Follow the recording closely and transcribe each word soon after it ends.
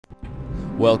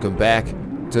Welcome back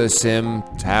to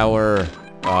SimTower.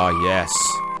 Oh, yes.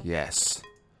 Yes.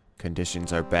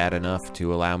 Conditions are bad enough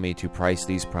to allow me to price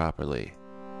these properly.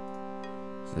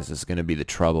 So this is going to be the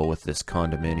trouble with this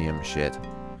condominium shit.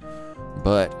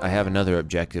 But I have another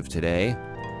objective today.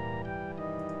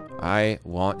 I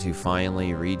want to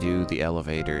finally redo the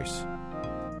elevators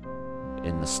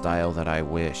in the style that I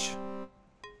wish.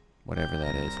 Whatever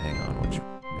that is. Hang on.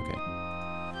 Okay.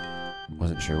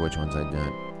 Wasn't sure which ones I'd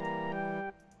done.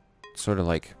 Sort of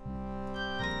like...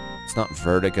 It's not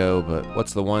vertigo, but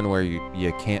what's the one where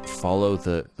you can't follow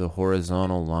the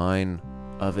horizontal line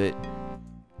of it?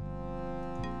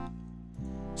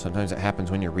 Sometimes it happens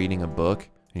when you're reading a book,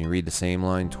 and you read the same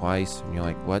line twice, and you're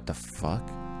like, what the fuck?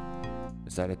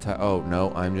 Is that a type? Oh,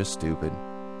 no, I'm just stupid.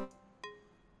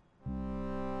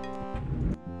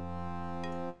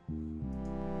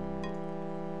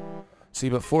 See,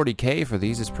 but 40K for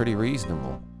these is pretty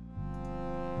reasonable.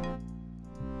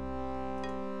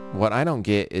 What I don't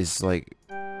get is, like,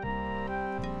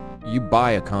 you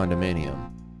buy a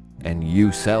condominium, and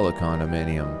you sell a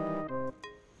condominium,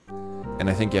 and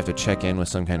I think you have to check in with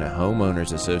some kind of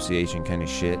homeowners association kind of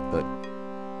shit, but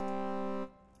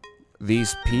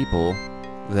these people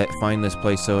that find this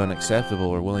place so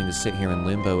unacceptable are willing to sit here in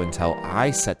limbo until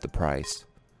I set the price.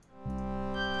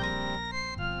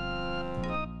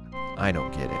 I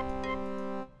don't get it.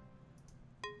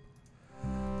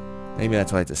 Maybe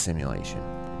that's why it's a simulation.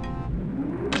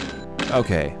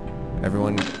 Okay,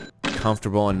 everyone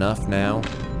comfortable enough now?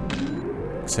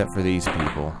 Except for these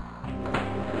people.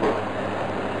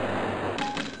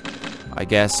 I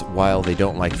guess while they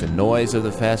don't like the noise of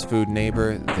the fast food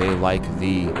neighbor, they like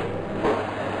the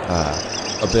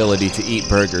ability to eat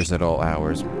burgers at all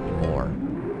hours more.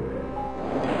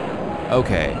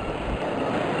 Okay.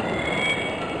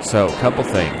 So, couple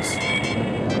things.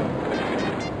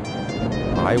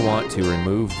 I want to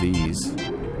remove these.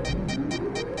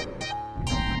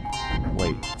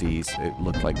 Wait, these, it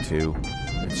looked like two.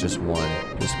 It's just one.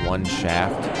 This one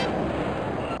shaft.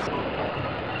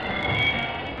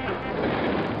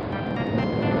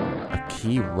 A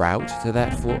key route to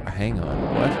that floor? Hang on,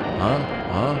 what?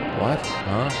 What?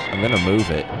 I'm gonna move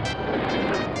it.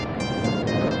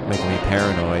 Making me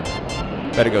paranoid.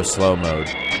 Better go slow mode.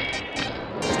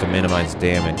 Just to minimize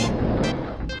damage.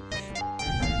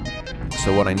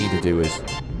 So what I need to do is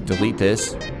delete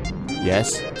this.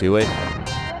 Yes, do it.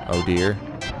 Oh dear.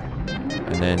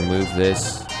 And then move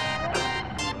this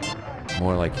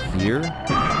more like here.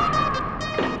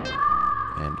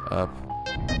 And up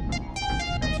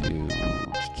to...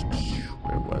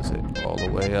 Where was it? All the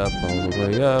way up, all the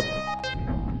way up.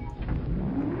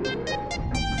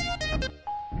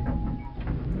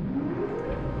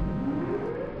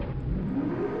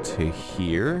 To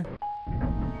here.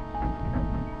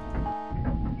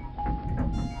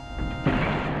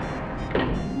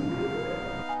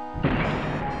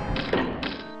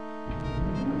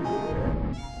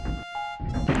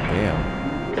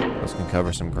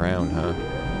 Cover some ground, huh?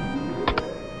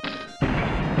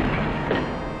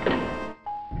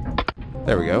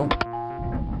 There we go.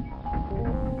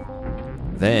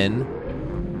 Then...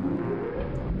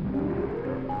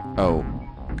 Oh,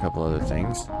 a couple other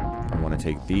things. I want to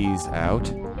take these out.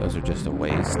 Those are just a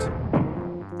waste.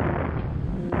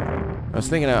 I was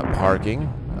thinking about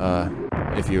parking.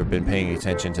 If you've been paying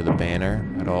attention to the banner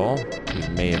at all, you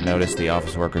may have noticed the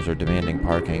office workers are demanding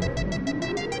parking.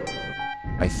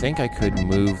 I think I could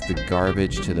move the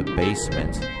garbage to the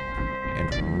basement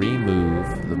and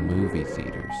remove the movie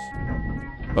theaters.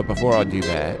 But before I do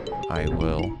that, I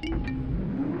will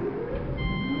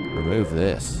remove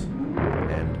this.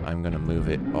 And I'm going to move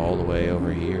it all the way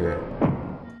over here.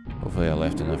 Hopefully I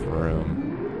left enough room.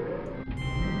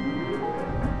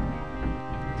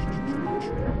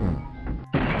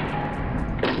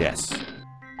 Yes.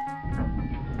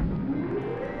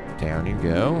 Down you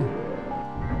go.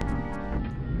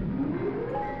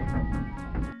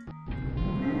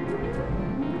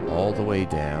 All the way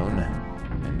down,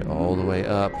 and all the way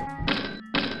up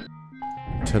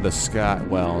to the sky.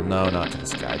 Well, no, not to the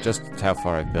sky, just how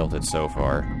far I've built it so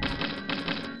far.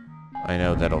 I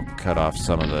know that'll cut off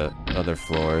some of the other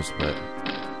floors, but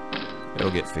it'll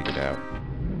get figured out.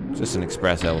 It's just an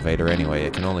express elevator anyway,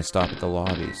 it can only stop at the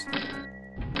lobbies.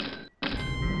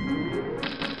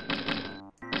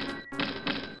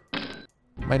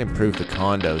 Might improve the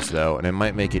condos though, and it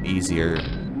might make it easier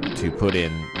to put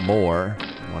in more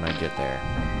when I get there.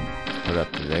 Put it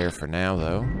up to there for now,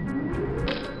 though.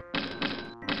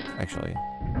 Actually,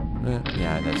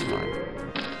 yeah, that's fine.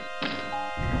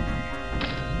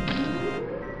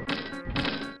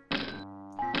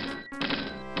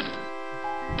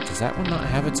 that one not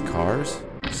have its cars?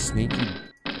 Sneaky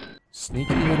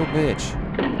little bitch.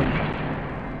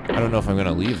 I don't know if I'm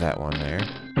gonna leave that one there.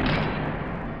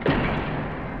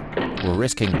 We're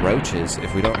risking roaches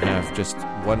if we don't have just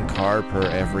one car per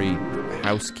every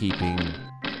housekeeping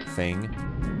thing.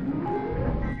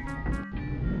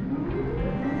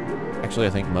 Actually, I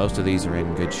think most of these are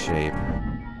in good shape.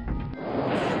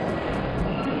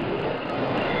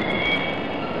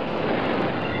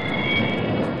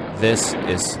 This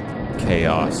is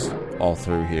chaos all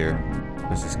through here.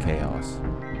 This is chaos.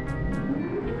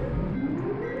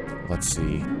 Let's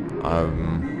see.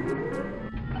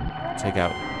 Take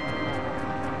out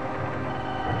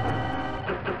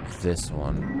this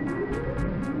one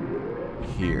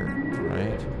here,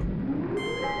 right?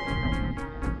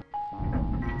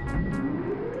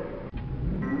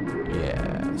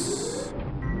 Yes.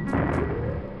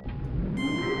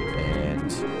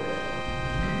 And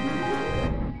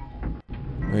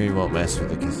we won't mess with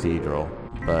the cathedral,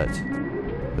 but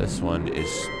this one is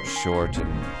short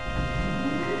and...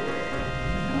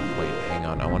 Wait, hang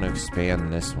on. I want to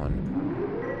expand this one.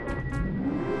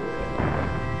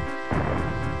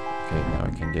 Okay, now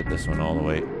I can get this one all the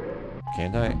way...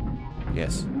 Can't I?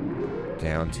 Yes.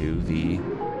 Down to the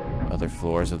other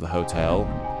floors of the hotel.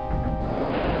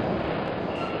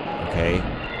 Okay.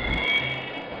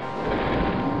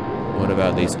 What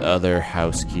about these other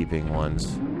housekeeping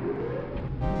ones?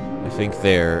 I think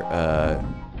their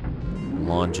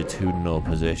longitudinal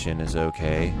position is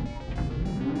okay.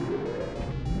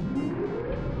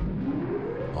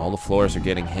 All the floors are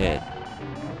getting hit.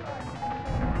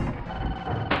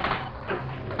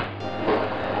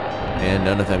 And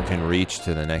none of them can reach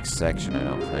to the next section, I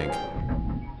don't think.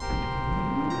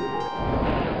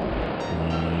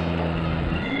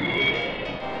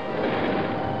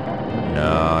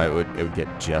 No, it would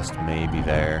get just maybe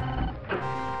there.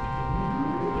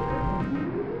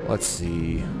 Let's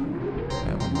see.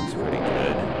 That one looks pretty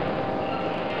good.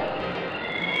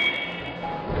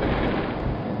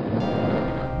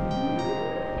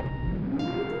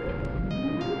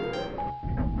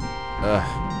 Ugh,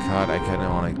 God, I kind of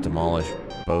want to demolish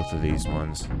both of these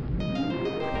ones.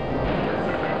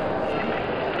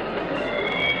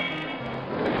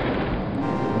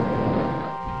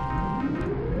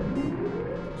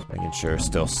 Sure,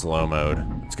 still slow mode.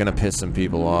 It's gonna piss some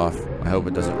people off. I hope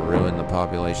it doesn't ruin the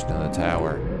population of the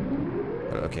tower.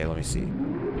 But okay, let me see.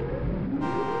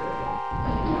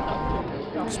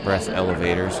 Express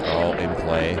elevators are all in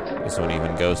play. This one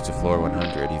even goes to floor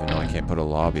 100, even though I can't put a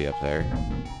lobby up there.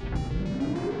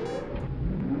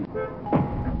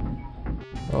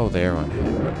 Oh, there one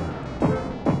hit.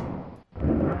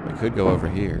 We could go over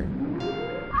here.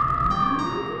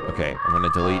 Okay, I'm gonna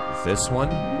delete this one.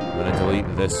 I'm gonna delete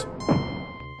this.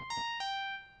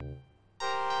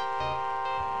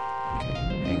 Okay,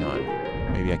 hang on.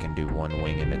 Maybe I can do one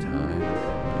wing at a time.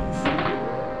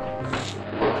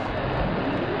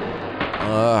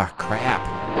 Ugh, crap.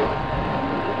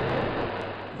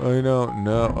 I don't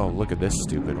know. Oh, look at this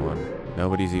stupid one.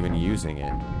 Nobody's even using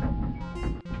it.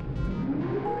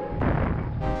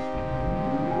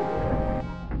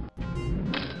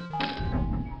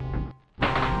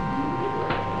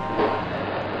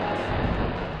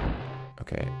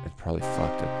 Okay, it probably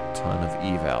fucked a ton of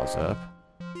evals up.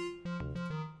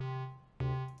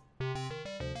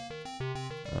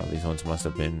 Oh, these ones must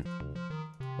have been,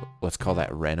 let's call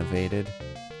that renovated.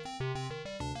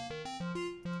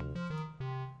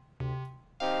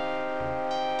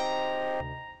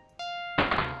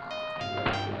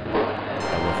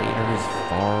 Elevator is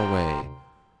far away.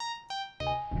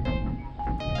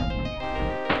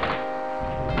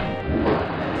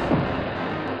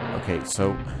 Okay,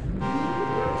 so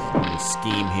let me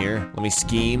scheme here. Let me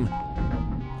scheme.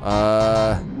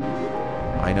 I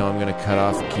know I'm gonna cut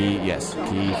off the key. Yes,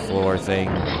 key floor thing.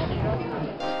 And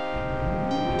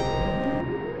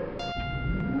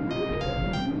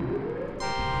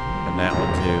that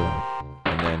one too.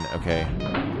 And then, okay.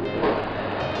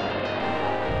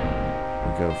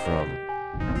 We go from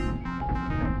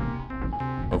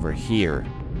over here.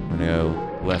 I'm gonna go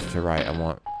left to right. I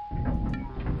want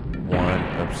one.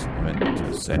 Oops, I meant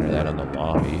to center that on the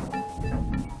lobby.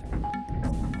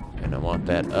 And I want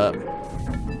that up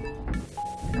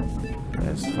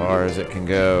as far as it can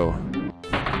go.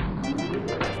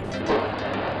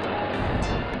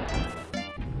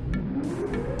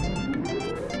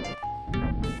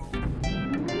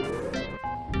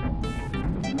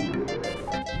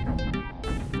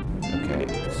 Okay,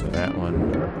 so that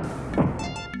one.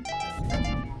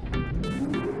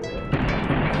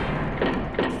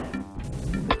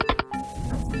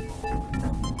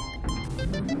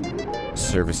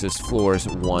 services floors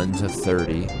 1 to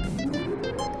 30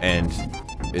 and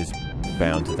is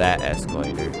bound to that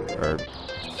escalator, or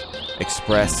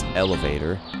express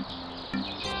elevator.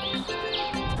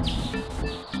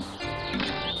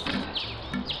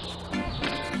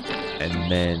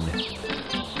 And then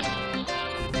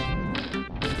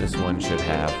this one should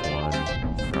have one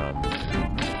from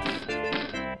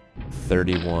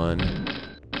 31,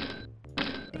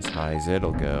 as high as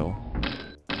it'll go,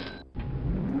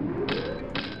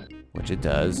 which it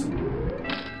does. And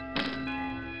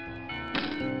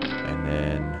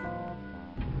then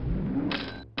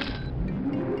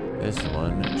this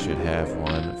one should have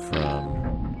one from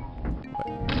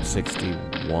what,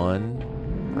 61,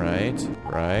 right?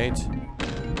 Right.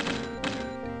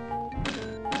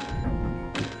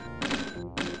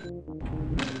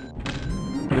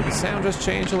 Did the sound just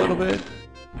change a little bit?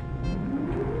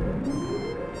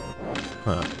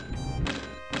 Huh.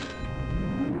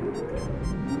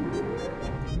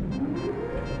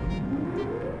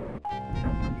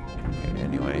 Okay,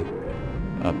 anyway,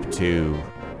 up to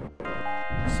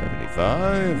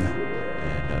 75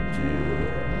 and up to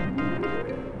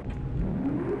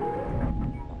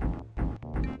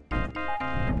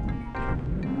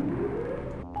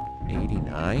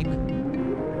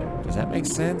 89? Does that make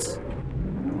sense?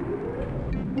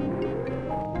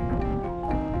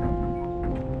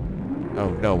 Oh,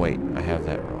 no, wait. I have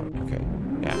that wrong. Okay.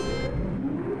 Yeah.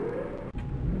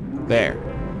 There.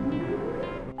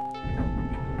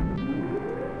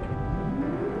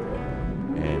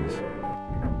 And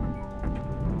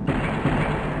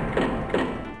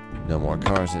no more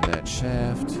cars in that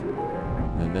shaft.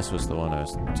 And this was the one I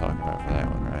was talking about for that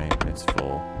one, right? It's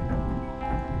full.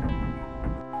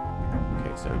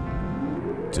 Okay, so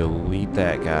delete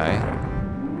that guy.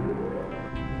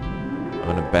 I'm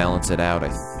gonna balance it out,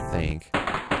 I think.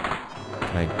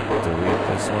 Can I delete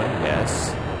this one?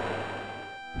 Yes.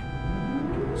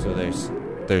 So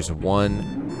there's one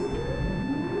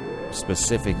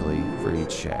specifically for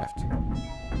each shaft.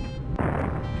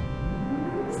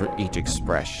 For each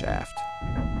express shaft.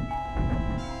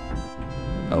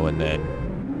 Oh, and then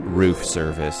roof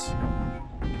service.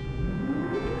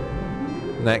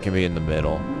 And that can be in the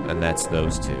middle, and that's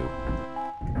those two.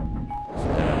 So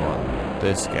then I want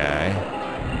this guy.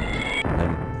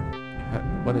 And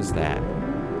what is that?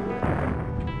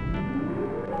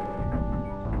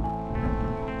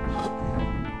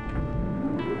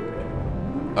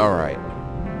 Alright.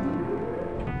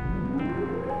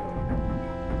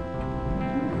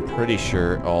 I'm pretty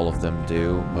sure all of them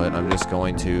do, but I'm just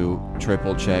going to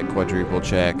triple check, quadruple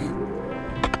check,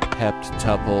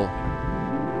 heptuple,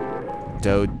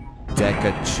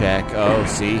 dodeca check. Oh,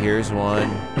 see, here's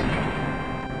one.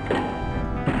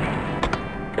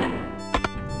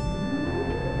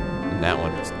 And that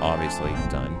one is obviously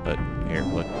done, but here,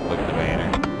 look at the banner.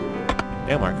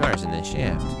 No more cars in this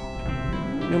shaft.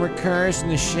 No more cars in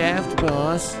the shaft,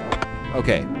 boss.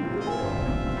 Okay.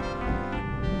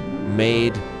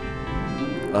 Made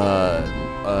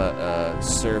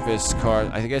service car.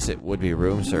 I guess it would be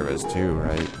room service too,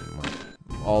 right?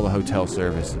 All the hotel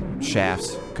service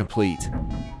shafts complete.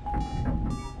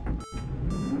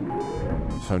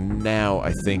 So now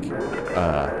I think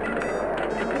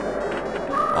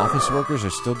office workers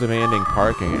are still demanding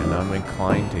parking, and I'm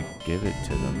inclined to give it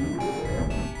to them.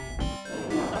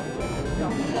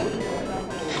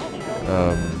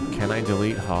 Can I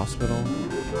delete hospital?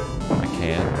 I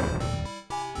can.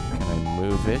 Can I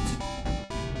move it?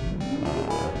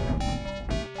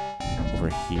 Over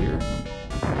here?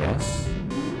 Yes.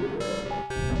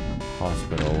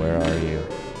 Hospital, where are you?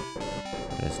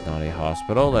 That is not a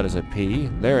hospital, that is a P.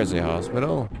 There is a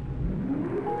hospital.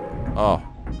 Oh,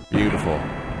 beautiful.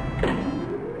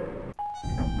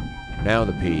 Now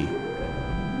the P.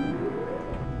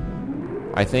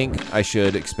 I think I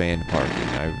should expand parking.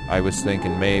 I was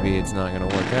thinking maybe it's not going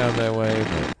to work out that way,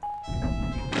 but...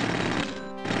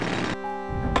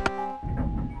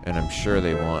 And I'm sure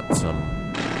they want some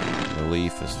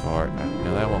relief as far...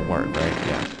 No, that won't work, right?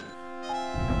 Yeah.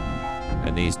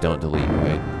 And these don't delete,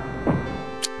 right?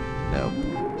 Nope.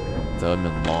 Them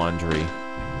in laundry.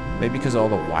 Maybe because all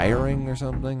the wiring or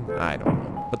something? I don't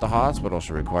know. But the hospital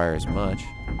should require as much.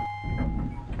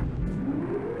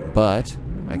 But...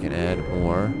 I can add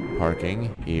more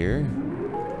parking here.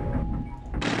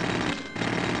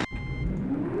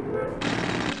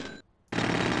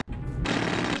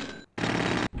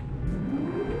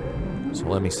 So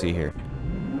let me see here.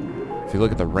 If you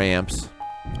look at the ramps,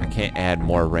 I can't add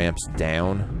more ramps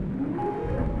down.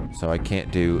 So I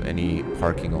can't do any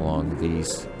parking along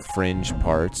these fringe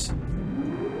parts.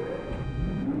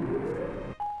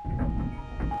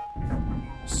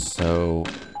 So So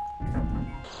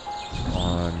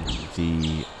on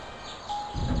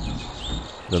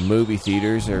the movie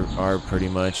theaters are pretty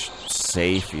much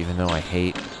safe, even though I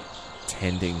hate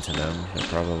tending to them. They're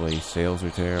probably sales are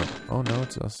terrible. Oh no,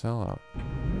 it's a sellout.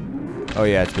 Oh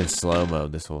yeah, it's been slow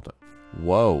mode this whole time.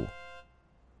 Whoa.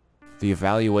 The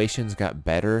evaluations got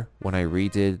better when I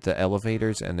redid the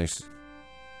elevators, and there's...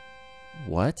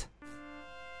 What?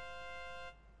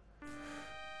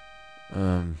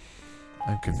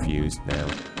 I'm confused now.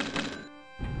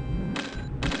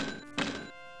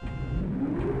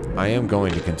 I am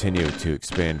going to continue to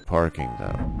expand parking,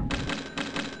 though.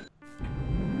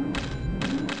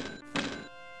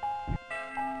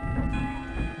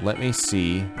 Let me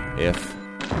see if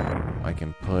I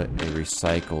can put a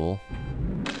recycle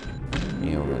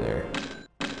over there.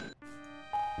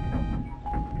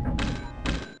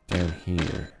 Down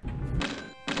here.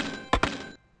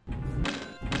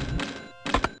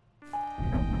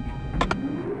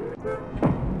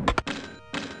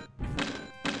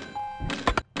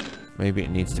 Maybe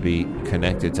it needs to be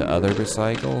connected to other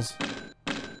recycles?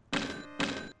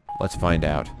 Let's find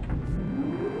out.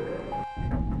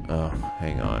 Oh,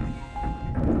 hang on.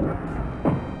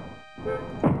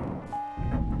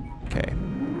 Okay.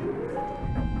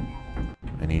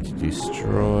 I need to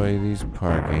destroy these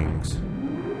parkings.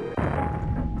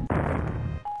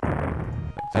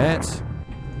 Like that.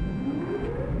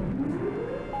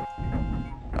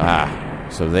 Ah,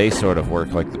 so they sort of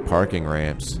work like the parking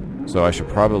ramps. So I should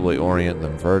probably orient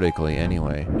them vertically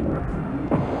anyway.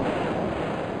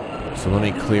 So let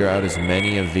me clear out as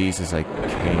many of these as I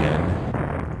can.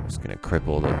 I'm just gonna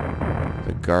cripple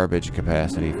the garbage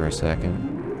capacity for a second.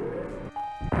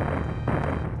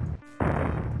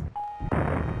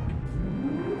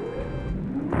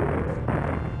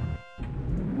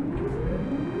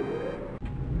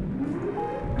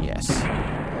 Yes.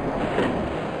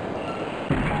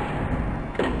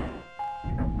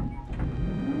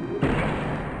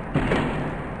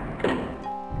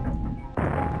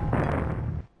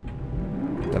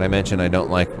 Did I mention I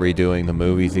don't like redoing the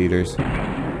movie theaters?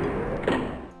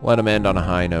 Let them end on a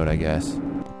high note, I guess.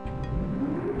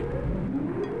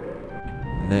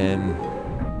 And then...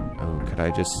 Oh, could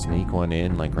I just sneak one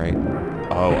in, like right...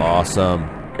 Oh, awesome.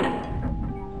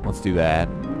 Let's do that.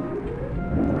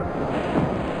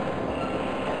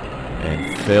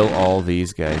 And fill all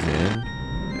these guys in.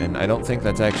 And I don't think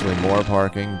that's actually more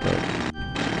parking, but...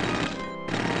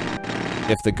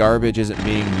 If the garbage isn't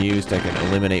being used, I can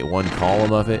eliminate one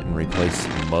column of it and replace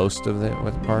most of it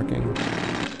with parking.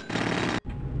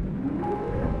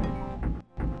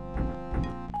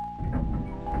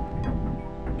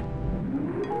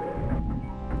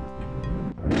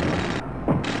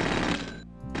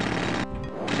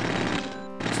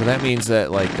 So that means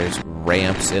that, like, there's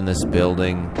ramps in this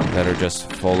building that are just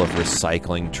full of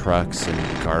recycling trucks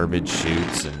and garbage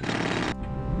chutes and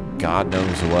God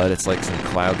knows what. It's like some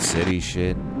Cloud City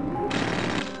shit.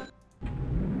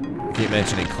 I keep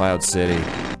mentioning Cloud City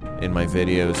in my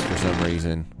videos for some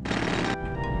reason.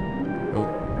 Oh,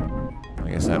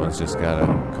 I guess that one's just got a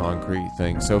concrete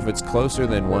thing. So if it's closer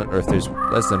than one, or if there's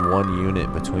less than one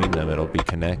unit between them, it'll be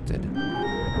connected.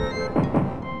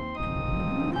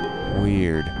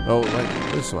 Weird. Oh,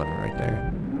 like this one right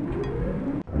there.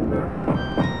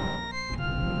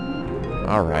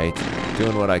 Alright,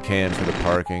 doing what I can for the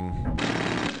parking.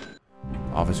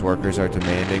 Office workers are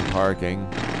demanding parking.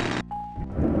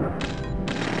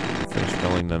 Finish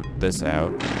filling this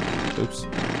out. Oops.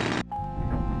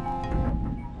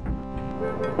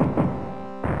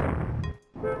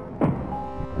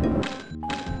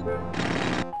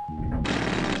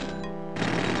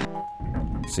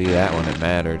 See that one, it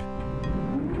mattered.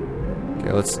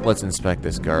 Okay, let's inspect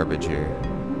this garbage here.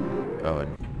 Oh,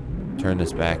 and turn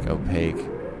this back opaque.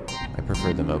 I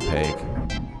prefer them opaque.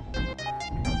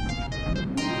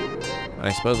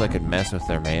 I suppose I could mess with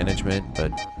their management,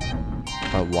 but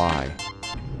why?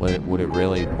 Would it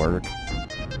really work?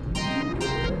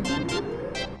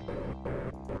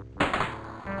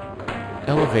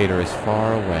 Elevator is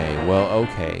far away. Well,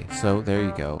 okay, so there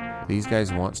you go. These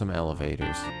guys want some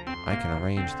elevators. I can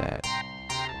arrange that.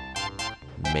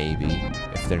 Maybe,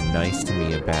 if they're nice to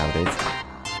me about it.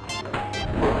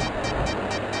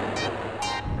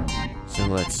 So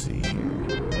let's see here.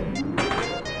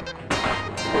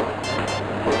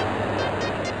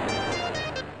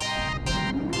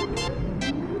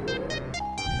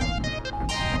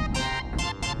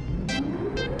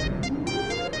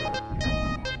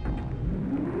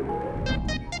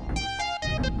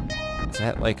 Is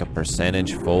that like a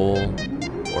percentage full?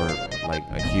 Or like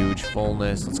a huge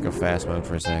fullness? Let's go fast mode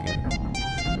for a second.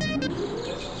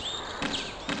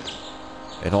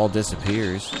 it all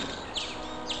disappears.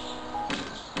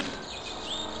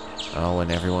 Oh,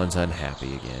 and everyone's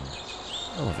unhappy again.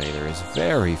 Elevator is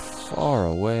very far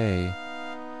away.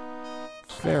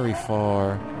 Very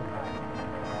far.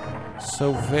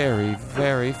 So very,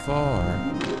 very far.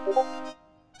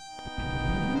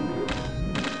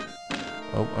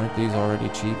 Oh, aren't these already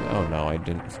cheap? Oh no, I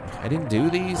didn't do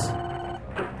these?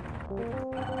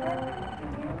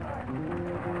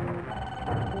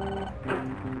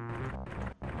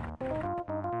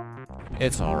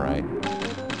 It's alright.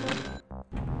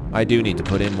 I do need to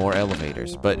put in more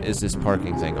elevators, but is this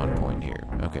parking thing on point here?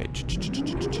 Okay.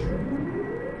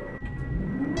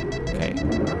 Okay.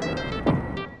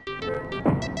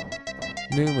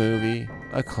 New movie,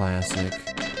 a classic.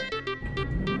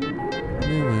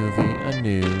 New movie, a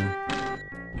new.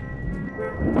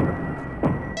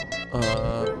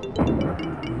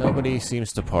 Nobody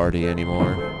seems to party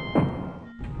anymore.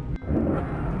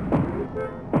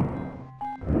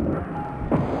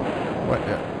 What?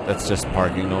 That's just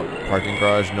parking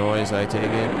garage noise, I take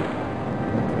it.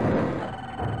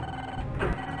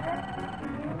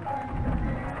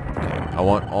 Okay, I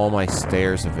want all my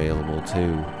stairs available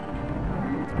too.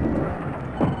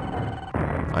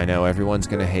 I know, everyone's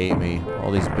gonna hate me. All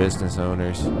these business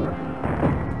owners.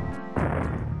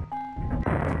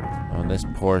 On this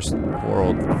poor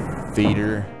old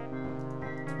theater.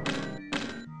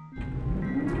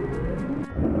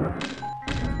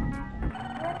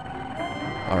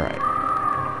 Alright.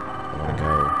 I wanna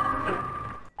go.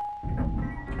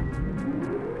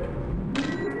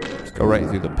 Let's go right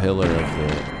through the pillar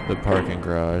of the parking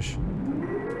garage.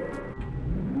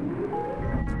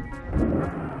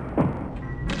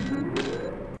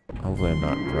 Hopefully I'm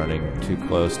not running too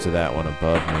close to that one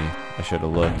above me. I should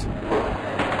have looked.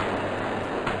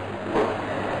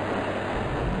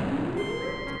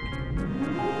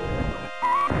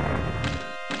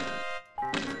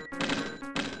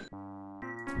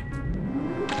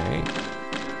 Okay.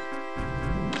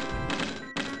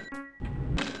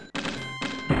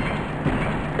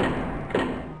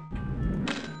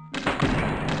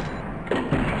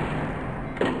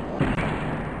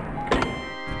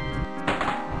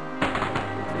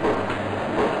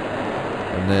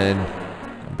 And then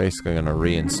I'm basically going to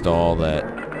reinstall that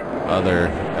other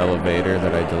elevator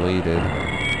that I deleted.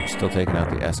 I'm still taking out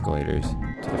the escalators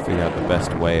to figure out the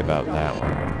best way about that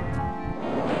one.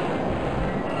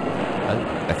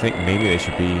 I think maybe they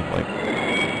should be like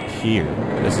here.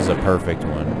 This is a perfect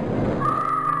one.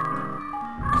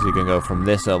 Because you can go from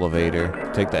this elevator,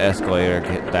 take the escalator,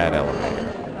 get that elevator.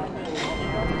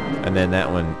 And then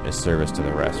that one is service to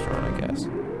the restaurant, I guess.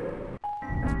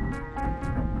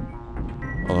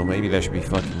 Although maybe there should be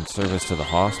fucking service to the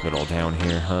hospital down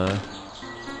here, huh?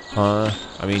 Huh?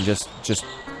 I mean, just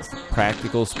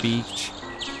practical speech.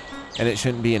 And it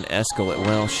shouldn't be an escalator.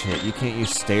 Well, shit, you can't use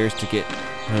stairs to get...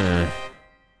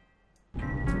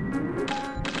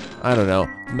 I don't know.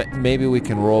 Maybe we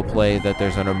can roleplay that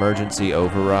there's an emergency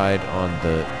override on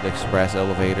the express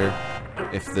elevator.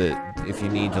 If you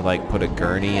need to, like, put a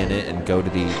gurney in it and go to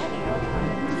the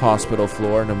hospital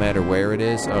floor no matter where it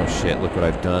is. Oh, shit, look what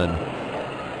I've done.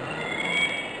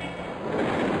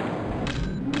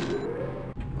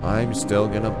 I'm still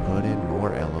gonna put in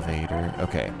more elevator.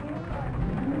 Okay.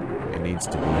 It needs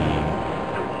to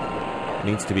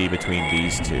be between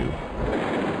these two.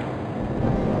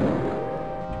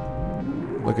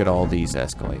 Look at all these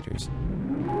escalators.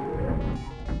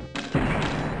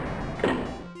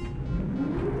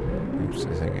 Oops,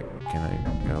 I think can I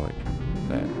go like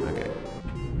that? Okay.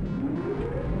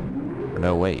 Or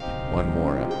no, wait. One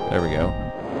more up. There we go.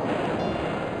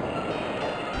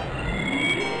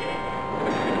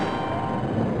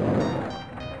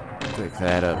 Click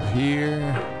that up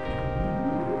here.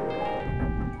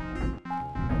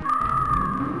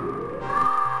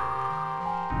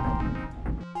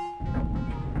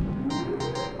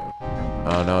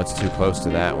 Oh no, it's too close to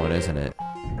that one, isn't it?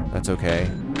 That's okay.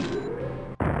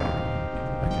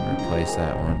 I can replace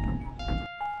that one.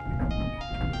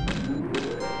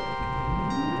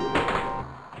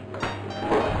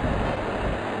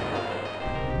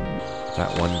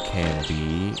 That one can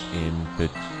be in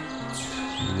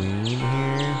between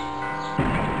here.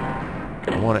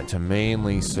 I want it to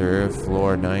mainly serve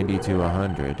floor 90 to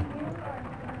 100.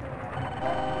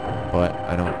 But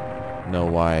I don't know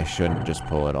why I shouldn't just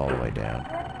pull it all the way down.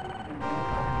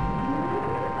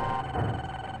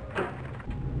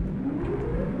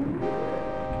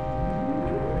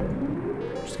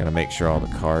 Just gotta make sure all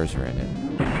the cars are in it.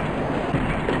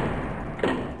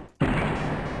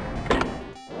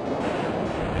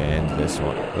 And this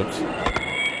one. Oops.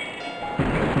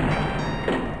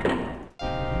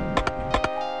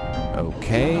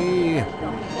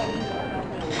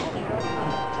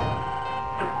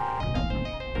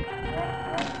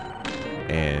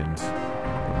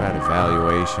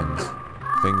 regulations.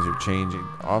 Things are changing.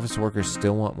 Office workers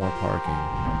still want more parking.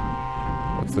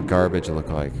 What's the garbage look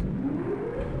like?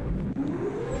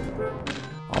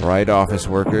 Alright, office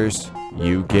workers,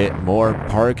 you get more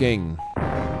parking.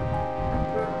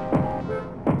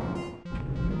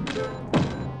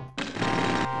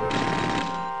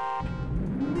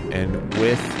 And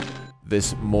with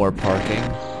this more parking,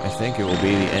 I think it will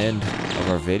be the end of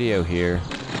our video here.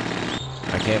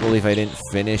 I can't believe I didn't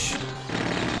finish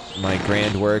my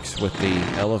grand works with the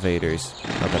elevators.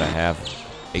 Not that I have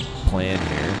a plan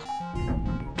here.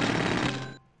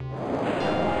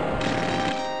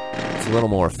 It's a little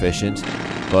more efficient,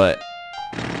 but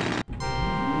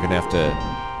I'm gonna have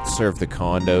to serve the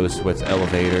condos with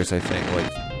elevators. I think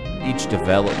like each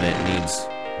development needs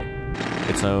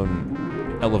its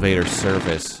own elevator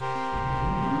service.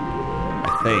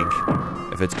 I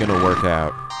think if it's gonna work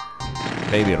out,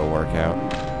 maybe it'll work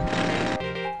out.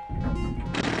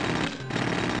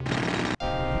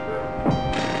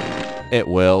 It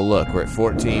will. Look, we're at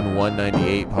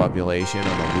 14,198 population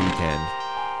on the weekend.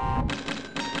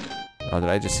 Oh, did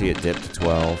I just see it dip to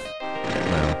 12?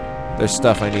 Well, there's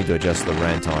stuff I need to adjust the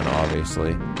rent on,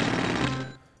 obviously.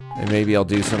 And maybe I'll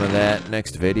do some of that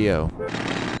next video.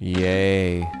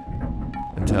 Yay.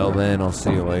 Until then, I'll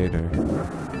see you later.